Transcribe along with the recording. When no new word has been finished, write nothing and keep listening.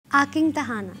Aking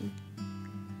tahanan,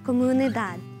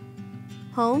 komunidad,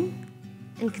 home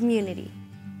and community.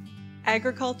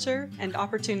 Agriculture and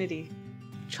opportunity.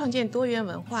 创建多元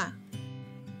文化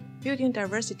building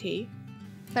diversity.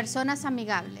 Personas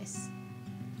amigables.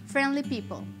 Friendly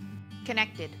people.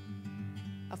 Connected.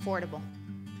 Affordable.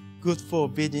 Good for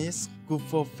business, good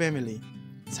for family.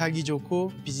 살기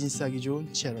좋고 비즈니스하기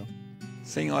좋은 채로.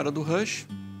 Sem hora do rush,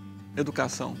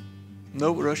 educação.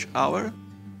 No rush hour,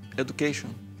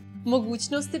 education.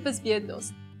 Mogućnost i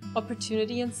bezbjednost.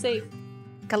 Opportunity and safe.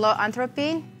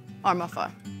 Kaloanthropy,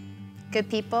 ormofo. Good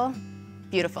people,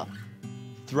 beautiful.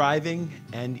 Thriving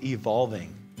and evolving.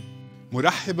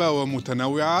 مرحبة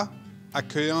ومتنوعة,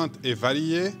 accueillante et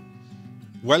variée,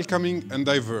 welcoming and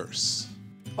diverse.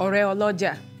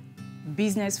 Oreologia,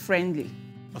 business friendly.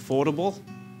 Affordable,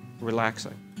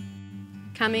 relaxing.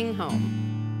 Coming home.